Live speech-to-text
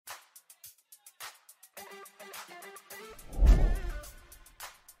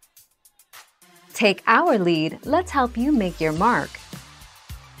Take our lead, let's help you make your mark.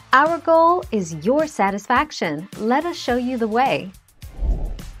 Our goal is your satisfaction. Let us show you the way.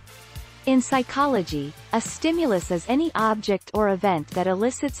 In psychology, a stimulus is any object or event that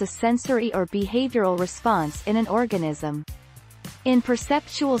elicits a sensory or behavioral response in an organism. In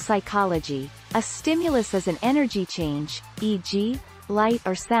perceptual psychology, a stimulus is an energy change, e.g., light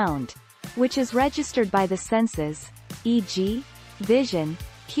or sound, which is registered by the senses, e.g., vision,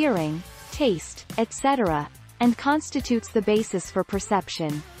 hearing, taste, etc., and constitutes the basis for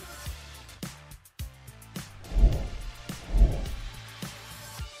perception.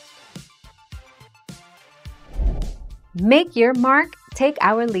 Make your mark, take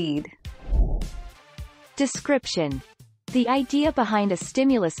our lead. Description: the idea behind a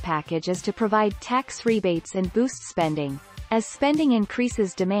stimulus package is to provide tax rebates and boost spending, as spending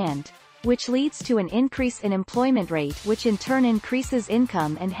increases demand, which leads to an increase in employment rate, which in turn increases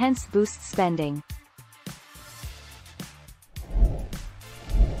income and hence boosts spending.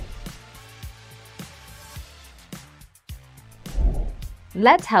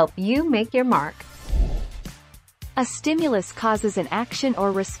 Let's help you make your mark. A stimulus causes an action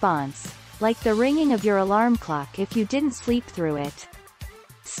or response, like the ringing of your alarm clock if you didn't sleep through it.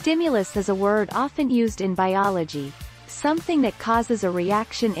 Stimulus is a word often used in biology, something that causes a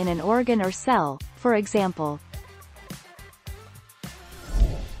reaction in an organ or cell, for example.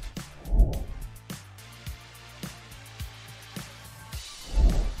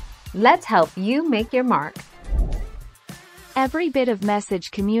 Let's help you make your mark. Every bit of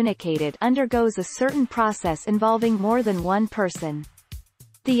message communicated undergoes a certain process involving more than one person.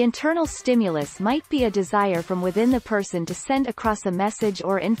 The internal stimulus might be a desire from within the person to send across a message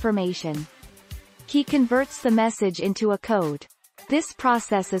or information. He converts the message into a code. This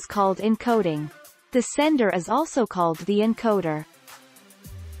process is called encoding. The sender is also called the encoder.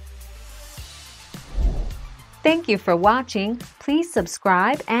 Thank you for watching. Please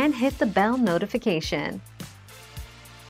subscribe and hit the bell notification.